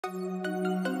Yeah.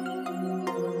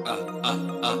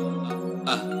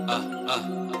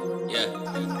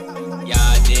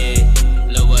 Yah did,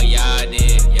 look what Yah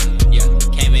did, yeah.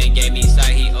 Came and gave me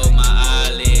sight, he opened my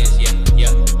eyelids,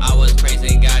 yeah. I was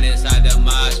praising God inside the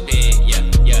mosh pit,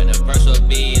 yeah. The verse would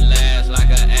be last like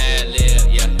an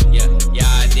ad-lib, yeah.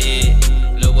 Yah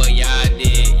did, look what Yah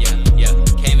did, yeah.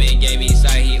 Came and gave me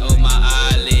sight, he opened my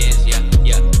eyelids,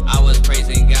 yeah. I was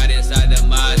praising God inside the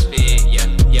mosh pit, yeah.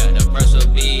 The verse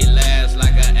would be last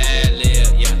like an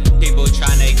ad-lib, yeah. People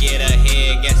tryna get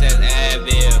ahead, guess that's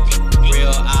Advil.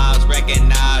 Real eyes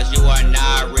recognize you are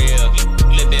not real.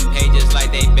 Flipping pages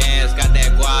like they bands, got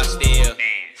that guap still.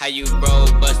 How you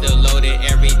broke, but still loaded,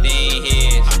 everything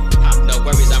his. No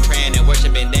worries, I'm praying and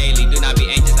worshiping daily. Do not be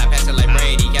anxious, I pass it like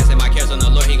Brady. Casting my cares on the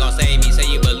Lord, he gon' save me. Say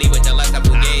you believe with your lifestyle,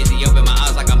 fugazi. Open my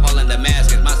eyes like I'm Paul in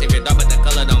Damascus. My savior dark, but the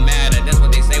color don't matter. That's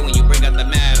what they say when you bring up the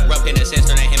matter. Rub in the sense,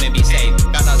 turn him and be safe.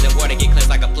 Baptized in water, get cleansed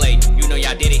like a plate. You know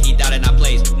Yah did it, he died in our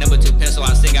place. Number 2 pencil,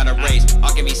 I sing out a race.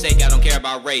 All can be sake, I don't care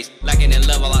about race. Lacking in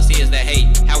love, all I see is the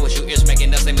hate. How was you ears making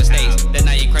the same mistakes? Then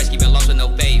now you Christ keeping lost with no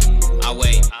faith. I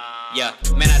wait. Yeah,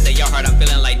 man, out the your heart, I'm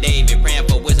feeling like David. Praying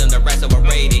for wisdom, the rest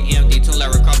overrated. Empty tune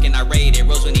like Ruach and I rated.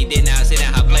 Rose when he did, now I sit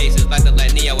in high places. Like the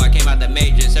black Neo, I came out the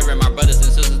matrix. Serving my brothers and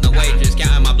sisters, no waitress.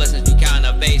 Counting my blessings, you counting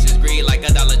the faces. Greed like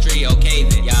idolatry, okay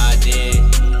then. Yah did,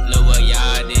 look what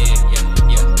Yah did,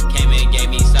 yeah. Came and gave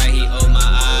me sight, he opened my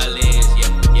eyelids,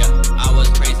 yeah. I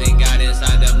was praising God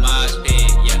inside the mosh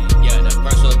pit, yeah. The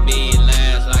verse would be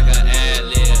last like an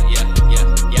ad-lib, yeah.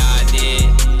 Yah did,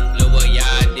 look what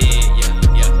Yah did,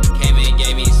 yeah. Came and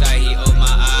gave me sight, he opened my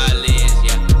eyelids,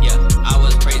 yeah. I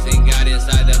was praising God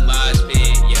inside the mosh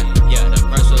pit, yeah. The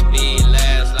verse would be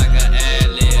last like an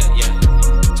ad-lib, yeah.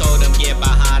 Told him get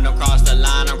behind, don't cross the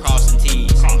line, I'm crossing T's.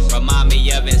 Remind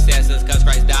me of ancestors, cause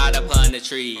Christ died upon the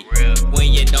tree.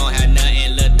 When you don't have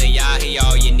nothing, look to Yah, he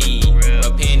all you need.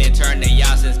 Repent and turn to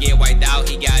Yah, since get wiped out,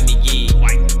 he got me geek.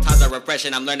 Times of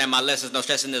repression, I'm learning my lessons, no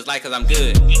stress in this life cause I'm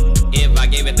good. If I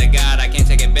gave it to God, I can't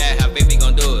take it back, how faith he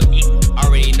gon' do it?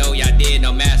 Already know Yah did,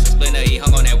 no master splinter, he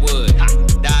hung on that wood.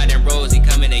 Died and rose, he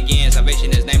coming again,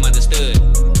 salvation his name understood.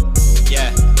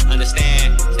 Yeah,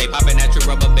 understand, stay popping that true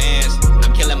rubber bands.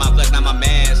 I'm killing my flesh, not my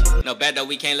mans. No bad though,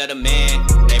 we can't let them in.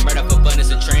 They murder for fun, it's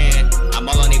a trend. I'm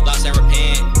all on these blocks and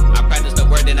repent. I practice the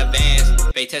word in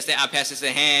advance. Faith tested, I pass this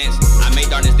in hands. I make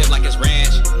darkness dip like it's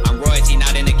ranch. I'm royalty,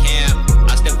 not in the camp.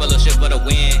 I still full of shit for the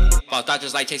win. False thoughts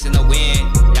just like chasing the wind.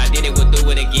 Yah did it with